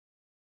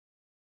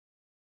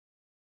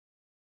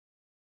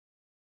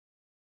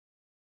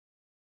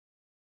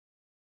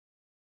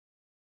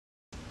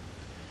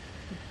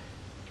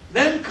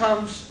Then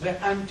comes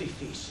the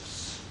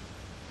antithesis.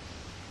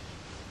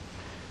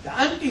 The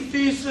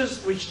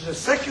antithesis, which is the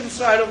second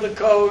side of the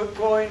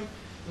coin,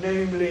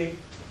 namely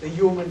the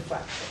human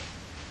factor,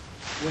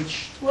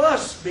 which to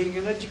us, being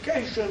in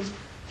education,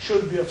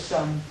 should be of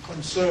some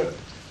concern,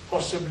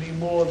 possibly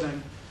more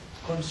than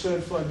concern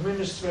for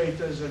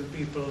administrators and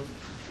people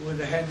with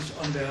their hands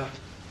on their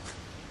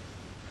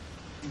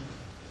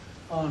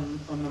on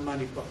the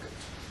money pocket.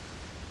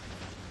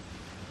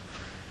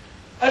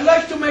 I'd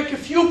like to make a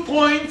few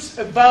points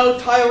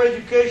about higher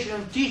education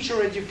and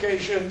teacher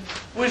education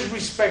with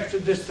respect to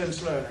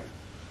distance learning.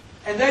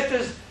 And that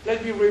is,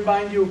 let me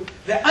remind you,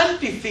 the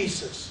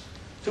antithesis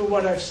to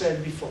what I've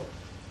said before.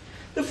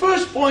 The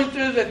first point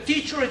is that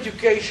teacher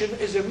education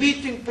is a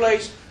meeting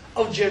place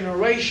of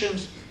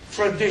generations,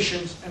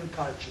 traditions, and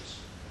cultures.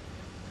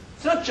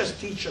 It's not just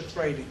teacher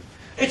training.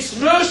 It's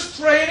nurse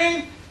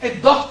training,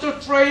 and doctor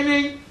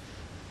training,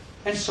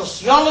 and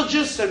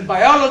sociologists, and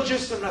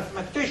biologists, and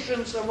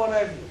mathematicians, and what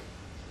have you.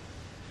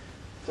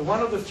 So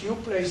one of the few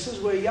places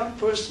where a young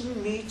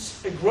person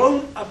meets a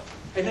grown-up,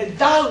 an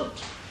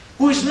adult,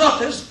 who is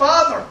not his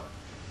father,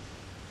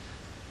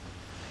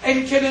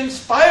 and can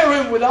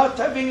inspire him without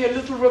having a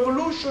little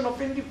revolution of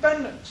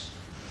independence.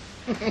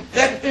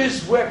 That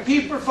is where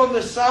people from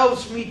the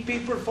south meet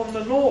people from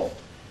the north,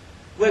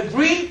 where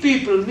green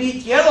people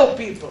meet yellow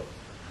people,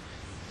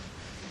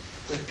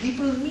 where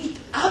people meet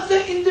other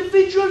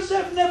individuals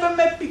they've never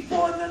met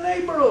before in the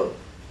neighborhood.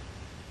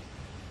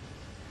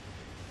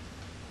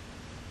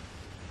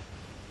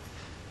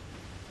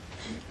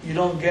 You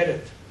don't get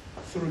it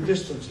through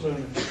distance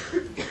learning.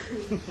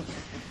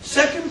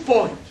 Second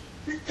point,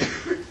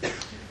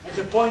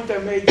 the point I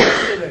made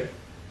yesterday.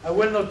 I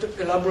will not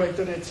elaborate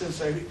on it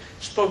since I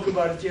spoke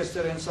about it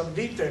yesterday in some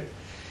detail.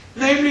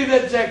 Namely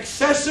that the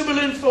accessible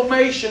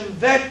information,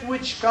 that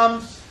which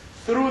comes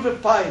through the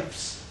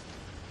pipes,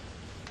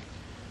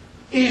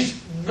 is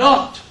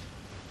not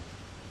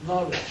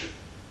knowledge.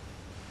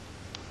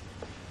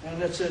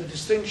 And that's a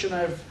distinction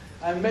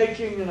I'm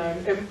making, and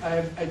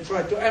I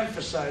try to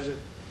emphasize it.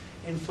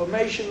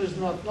 Information is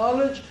not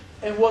knowledge,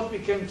 and what we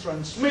can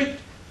transmit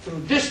through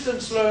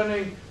distance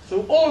learning,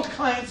 through all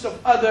kinds of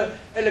other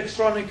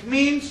electronic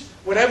means,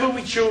 whatever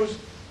we choose,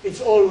 it's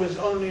always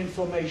only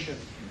information.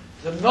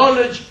 The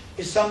knowledge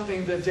is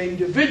something that the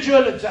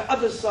individual at the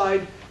other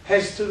side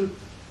has to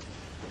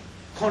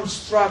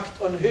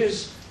construct on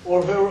his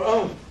or her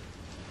own.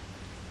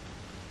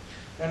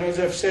 And as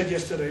I've said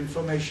yesterday,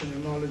 information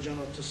and knowledge are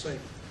not the same.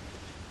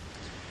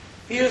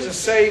 Here's a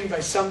saying by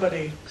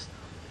somebody,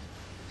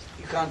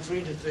 you can't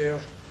read it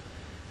there,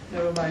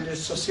 never mind, a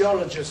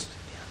sociologist.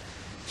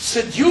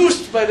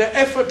 Seduced by the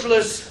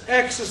effortless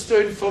access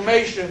to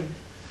information,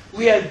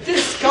 we are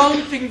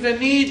discounting the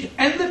need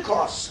and the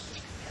cost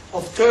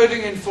of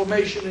turning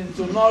information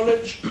into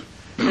knowledge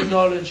and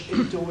knowledge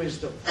into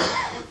wisdom.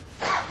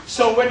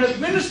 So when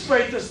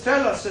administrators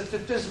tell us that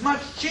it is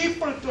much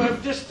cheaper to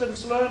have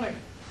distance learning,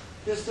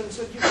 distance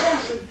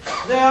education,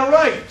 they are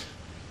right.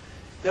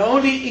 They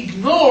only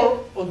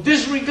ignore or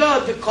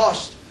disregard the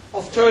cost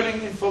of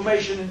turning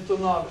information into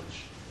knowledge.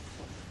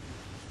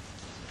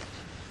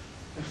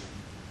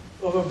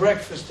 Over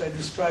breakfast, I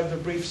described a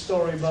brief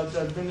story about the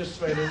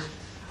administrators.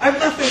 I have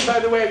nothing, by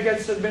the way,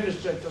 against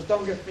administrators,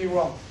 don't get me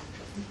wrong.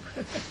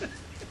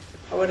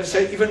 I want to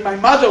say even my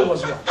mother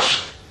was one.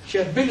 She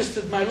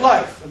administered my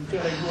life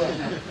until I grew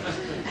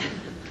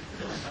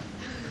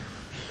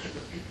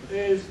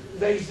up.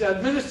 The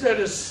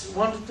administrators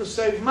wanted to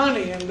save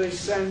money, and they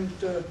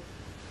sent a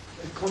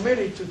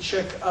committee to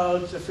check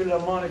out the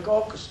Philharmonic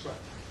Orchestra.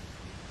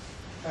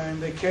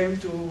 And they came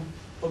to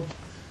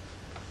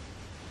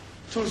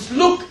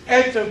look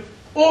at the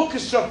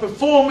orchestra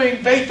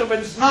performing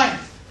Beethoven's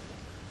Ninth.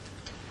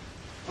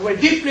 They were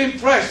deeply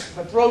impressed,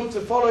 but wrote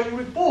the following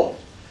report.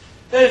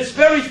 That it's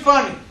very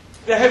funny.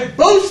 They have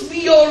both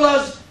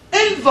violas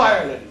and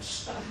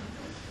violins.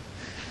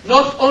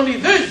 Not only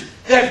this,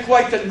 they have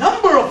quite a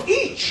number of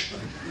each.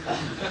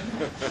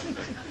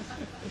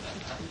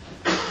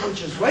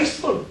 Which is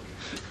wasteful.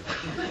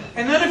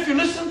 And then if you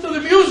listen to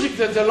the music,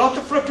 there's a lot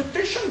of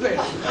repetition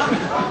there.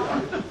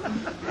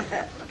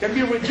 Can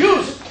be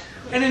reduced.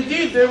 And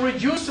indeed, they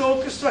reduced the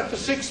orchestra to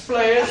 6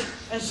 players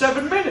and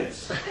 7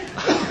 minutes,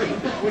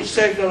 which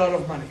saved a lot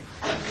of money.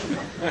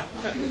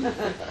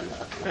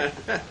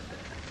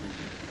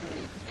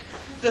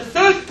 The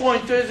third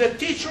point is that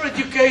teacher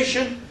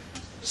education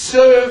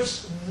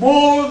serves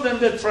more than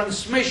the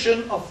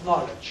transmission of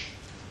knowledge.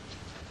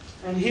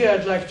 And here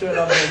I'd like to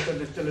elaborate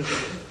on it a little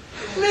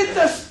bit. Let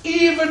us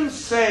even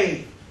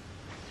say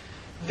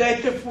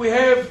that if we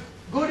have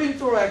good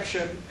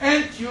interaction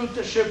and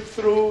tutorship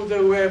through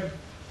the web,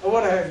 or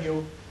what have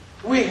you,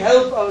 we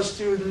help our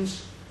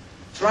students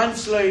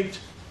translate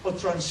or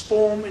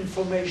transform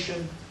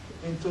information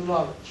into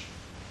knowledge.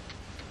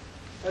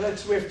 And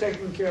we've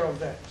taken care of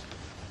that.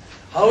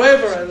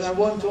 However, and I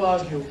want to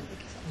argue,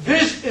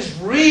 this is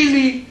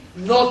really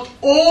not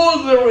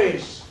all there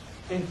is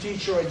in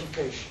teacher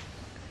education.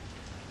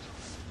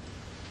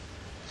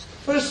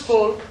 First of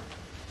all,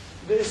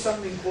 there is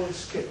something called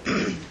skill.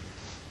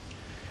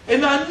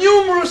 And there are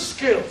numerous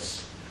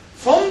skills.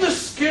 From the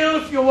skill,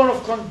 if you want,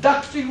 of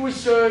conducting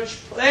research,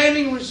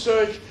 planning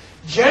research,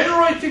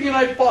 generating an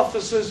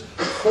hypothesis,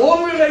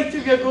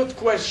 formulating a good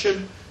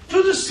question,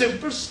 to the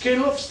simple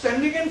skill of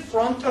standing in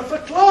front of a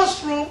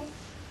classroom.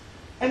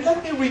 And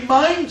let me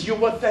remind you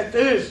what that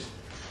is.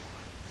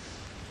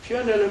 If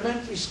you're an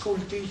elementary school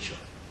teacher,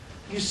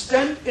 you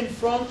stand in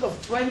front of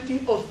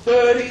 20 or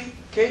 30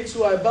 kids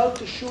who are about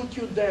to shoot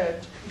you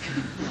dead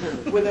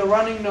with their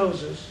running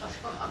noses.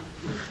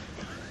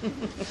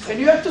 And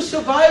you have to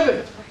survive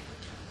it.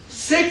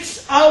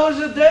 6 hours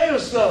a day or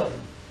so.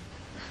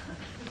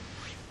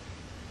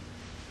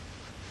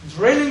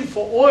 Drilling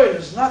for oil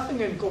is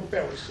nothing in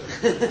comparison.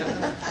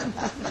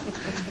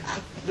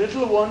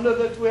 Little wonder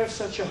that we have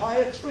such a high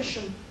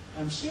attrition,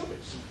 I'm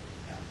serious,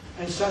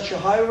 and such a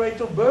high rate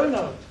of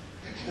burnout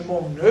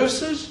among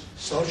nurses,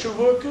 social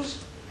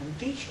workers, and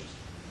teachers.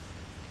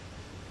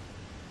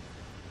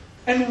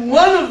 And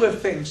one of the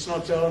things,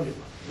 not the only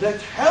one,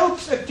 that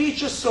helps a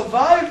teacher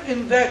survive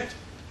in that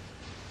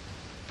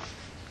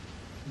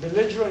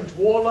belligerent,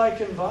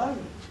 warlike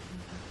environment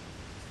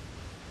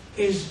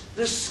is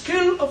the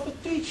skill of the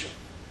teacher.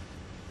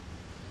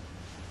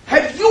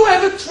 Have you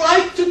ever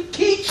tried to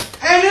teach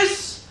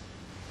tennis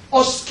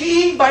or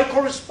skiing by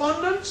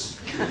correspondence?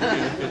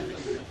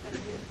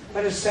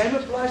 But the same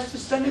applies to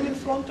standing in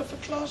front of a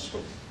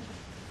classroom.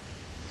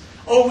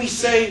 Or we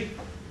say,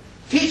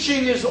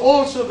 teaching is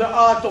also the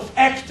art of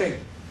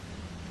acting.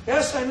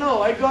 Yes, I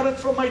know, I got it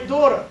from my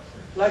daughter,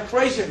 like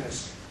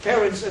craziness.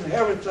 Parents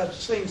inherit such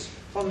things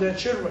from their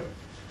children.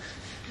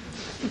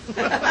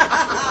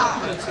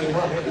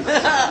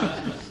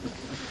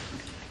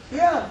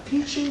 Yeah,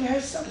 teaching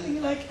has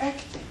something like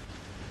acting.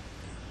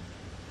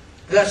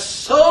 There's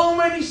so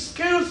many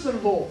skills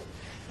involved.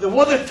 There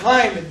was a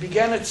time, it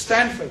began at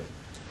Stanford,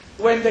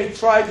 when they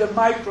tried the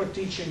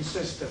micro-teaching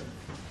system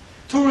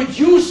to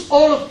reduce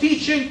all of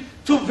teaching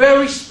to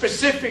very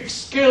specific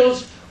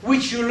skills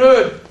which you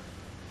learn.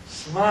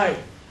 Smile,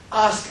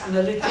 ask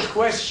analytic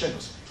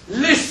questions,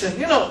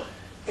 listen, a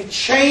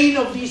chain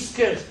of these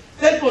skills.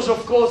 That was,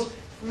 of course,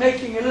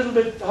 making a little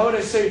bit, how would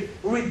I say,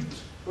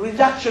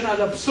 reduction ad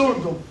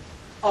absurdum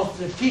of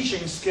the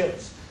teaching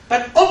skills.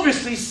 But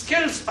obviously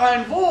skills are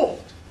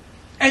involved,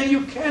 and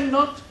you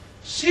cannot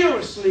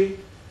seriously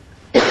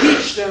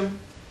teach them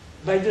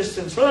by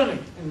distance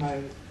learning, in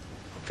my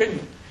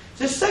opinion.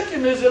 The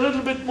second is a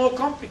little bit more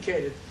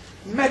complicated,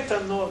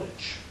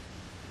 meta-knowledge.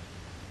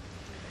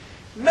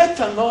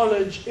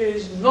 Meta-knowledge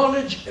is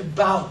knowledge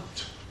about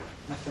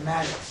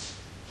mathematics,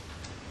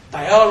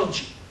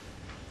 biology,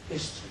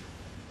 history.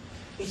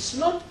 It's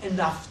not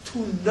enough to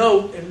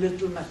know a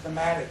little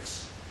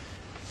mathematics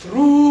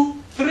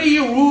through 3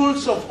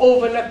 rules of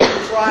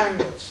overlapping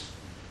triangles.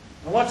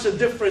 And what's the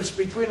difference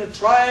between a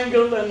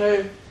triangle and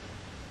a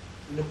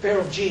pair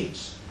of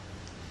jeans?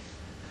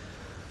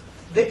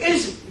 There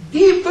is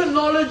deeper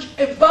knowledge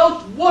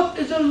about what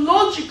is the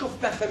logic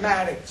of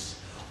mathematics,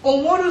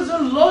 or what is the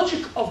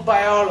logic of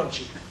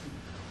biology.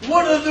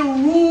 What are the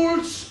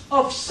rules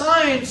of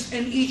science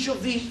in each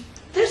of these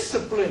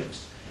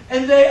disciplines?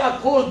 And they are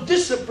called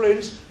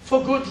disciplines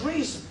for good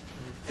reason.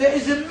 There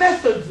is a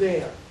method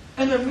there,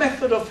 and the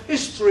method of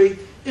history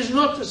is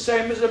not the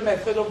same as a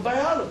method of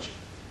biology.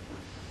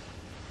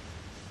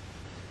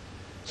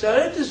 So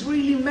that is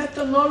really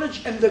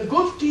meta-knowledge, and the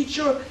good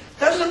teacher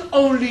doesn't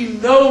only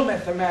know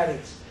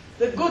mathematics.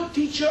 The good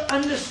teacher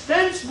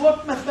understands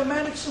what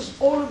mathematics is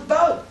all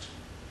about.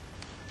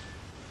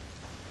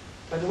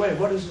 By the way,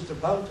 what is it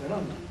about? I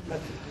don't know.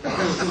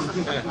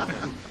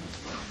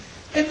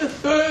 And the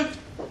third,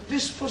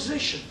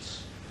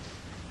 dispositions.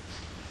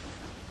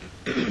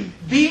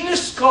 Being a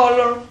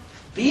scholar,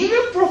 being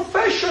a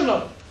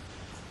professional,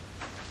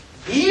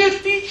 being a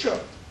teacher,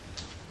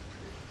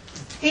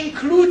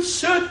 includes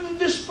certain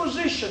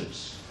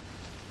dispositions,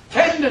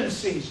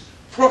 tendencies,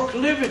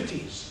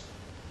 proclivities.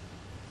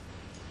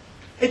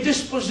 A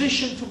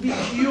disposition to be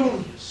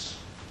curious,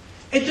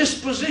 a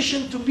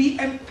disposition to be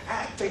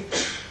empathic,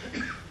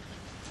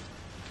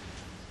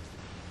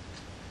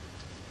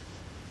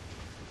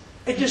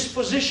 a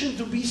disposition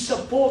to be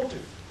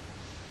supportive,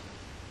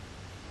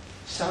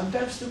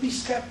 sometimes to be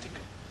skeptical.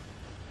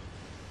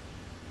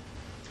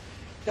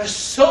 There's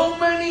so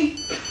many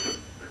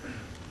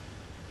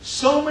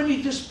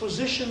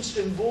dispositions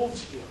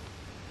involved here.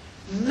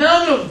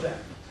 None of them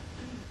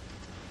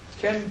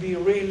can be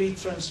really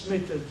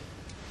transmitted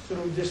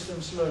through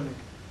distance learning.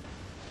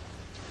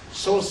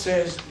 So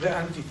says the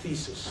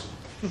Antithesis.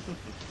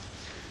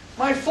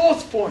 My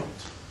fourth point.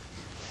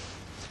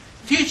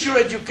 Teacher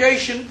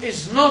education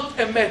is not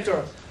a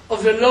matter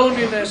of the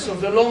loneliness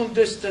of the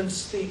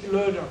long-distance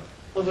learner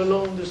or the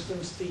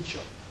long-distance teacher.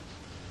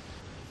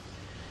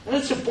 And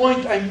that's a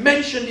point I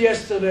mentioned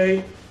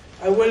yesterday.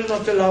 I will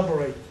not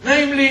elaborate.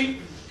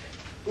 Namely,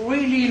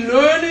 really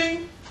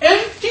learning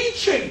and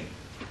teaching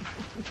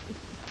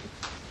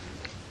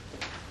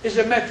is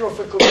a matter of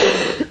a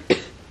community.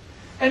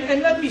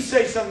 And let me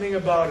say something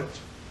about it.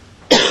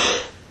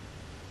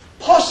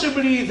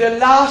 Possibly the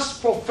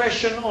last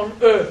profession on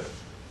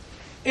earth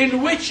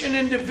in which an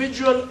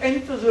individual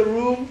enters a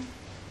room,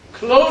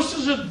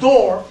 closes a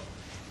door,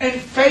 and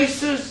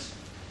faces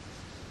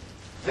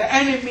the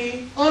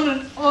enemy all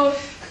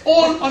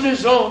on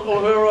his own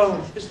or her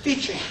own, is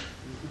teaching.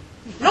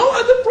 No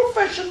other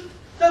profession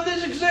does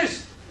this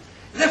exist.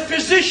 The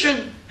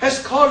physician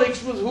has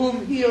colleagues with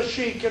whom he or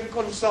she can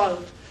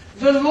consult.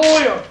 The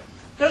lawyer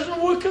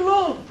doesn't work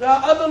alone. There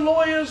are other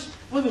lawyers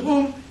with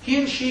whom he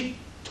and she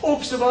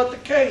talks about the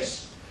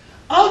case.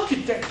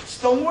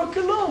 Architects don't work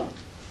alone,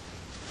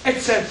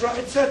 etc.,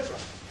 etc.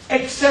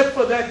 Except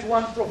for that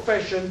one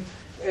profession,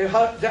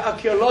 the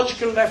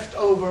archaeological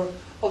leftover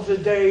of the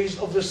days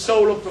of the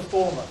solo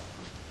performer.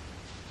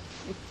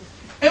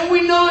 And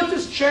we know it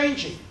is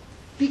changing,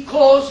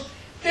 because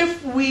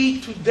if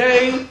we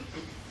today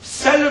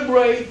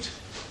celebrate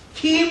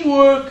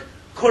teamwork,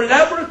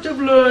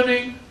 collaborative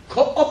learning,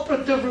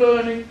 cooperative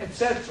learning,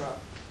 etc.,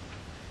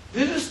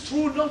 this is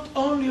true not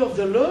only of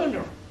the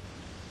learner,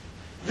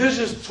 this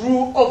is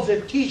true of the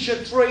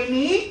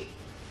teacher-trainee,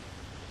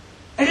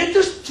 and it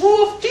is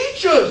true of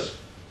teachers.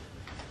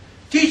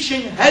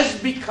 Teaching has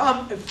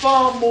become a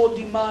far more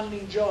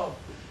demanding job,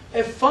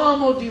 a far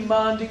more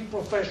demanding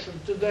profession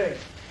today.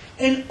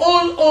 And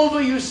all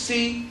over you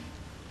see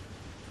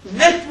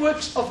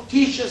networks of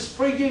teachers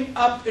springing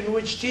up in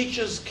which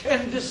teachers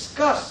can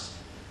discuss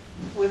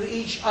with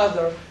each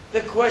other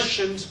the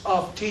questions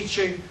of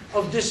teaching,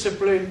 of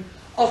discipline,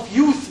 of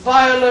youth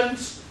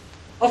violence,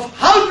 of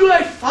how do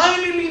I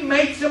finally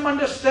make them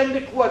understand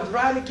the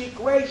quadratic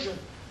equation.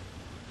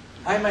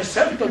 I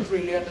myself don't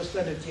really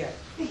understand it yet.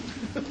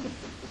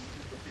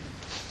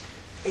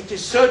 It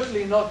is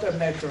certainly not a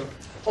matter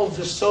of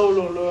the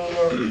solo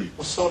learner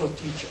or solo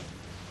teacher.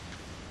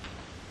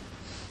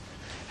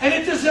 And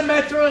it is a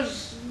matter,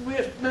 as we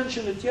have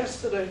mentioned it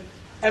yesterday,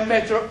 a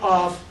matter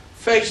of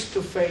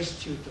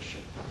face-to-face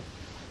tutorship.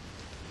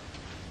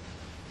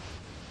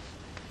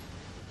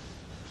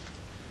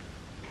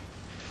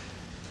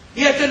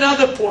 Yet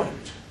another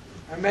point,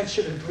 I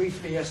mentioned it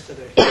briefly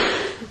yesterday.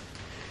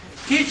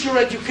 Teacher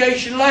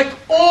education, like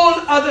all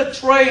other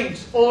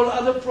trades, all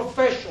other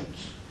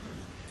professions,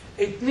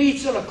 it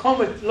needs a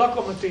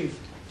locomotive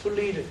to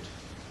lead it.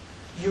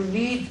 You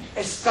need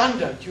a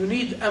standard, you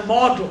need a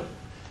model,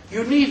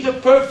 you need the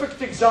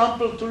perfect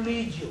example to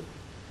lead you.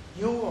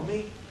 You or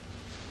me.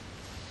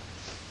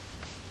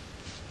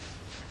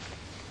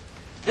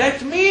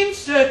 That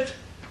means that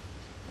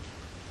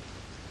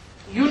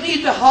you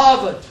need a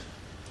Harvard,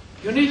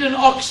 you need an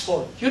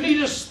Oxford, you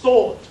need a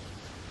Stord.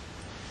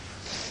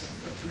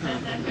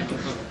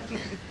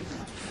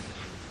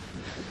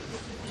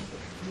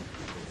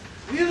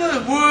 These are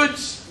the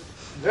words,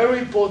 very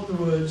important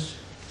words,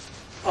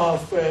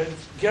 of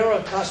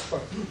Gerald Kasper.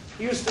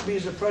 He used to be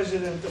the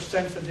president of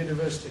Stanford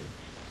University.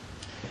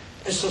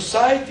 A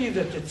society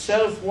that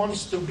itself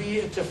wants to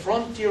be at the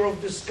frontier of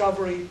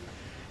discovery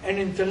and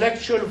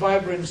intellectual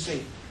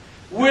vibrancy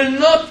will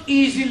not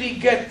easily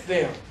get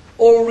there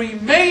or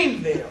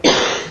remain there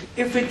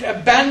if it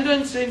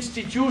abandons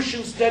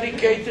institutions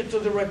dedicated to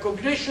the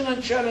recognition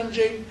and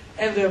challenging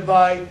and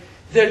thereby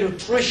the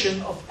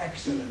nutrition of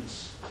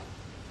excellence.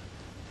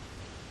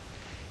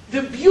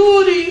 The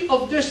beauty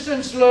of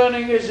distance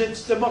learning is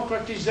its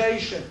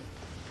democratization.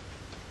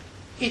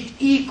 It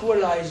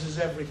equalizes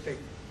everything.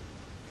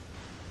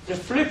 The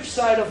flip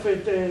side of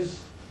it is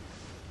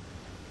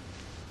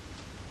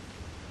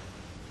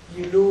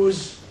you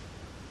lose,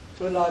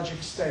 to a large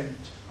extent,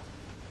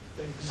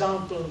 the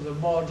example, the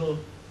model,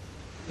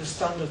 the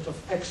standard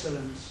of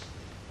excellence.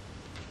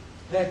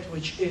 That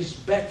which is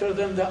better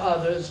than the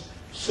others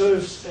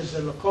serves as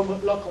a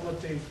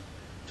locomotive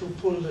to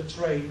pull the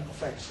train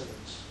of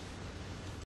excellence.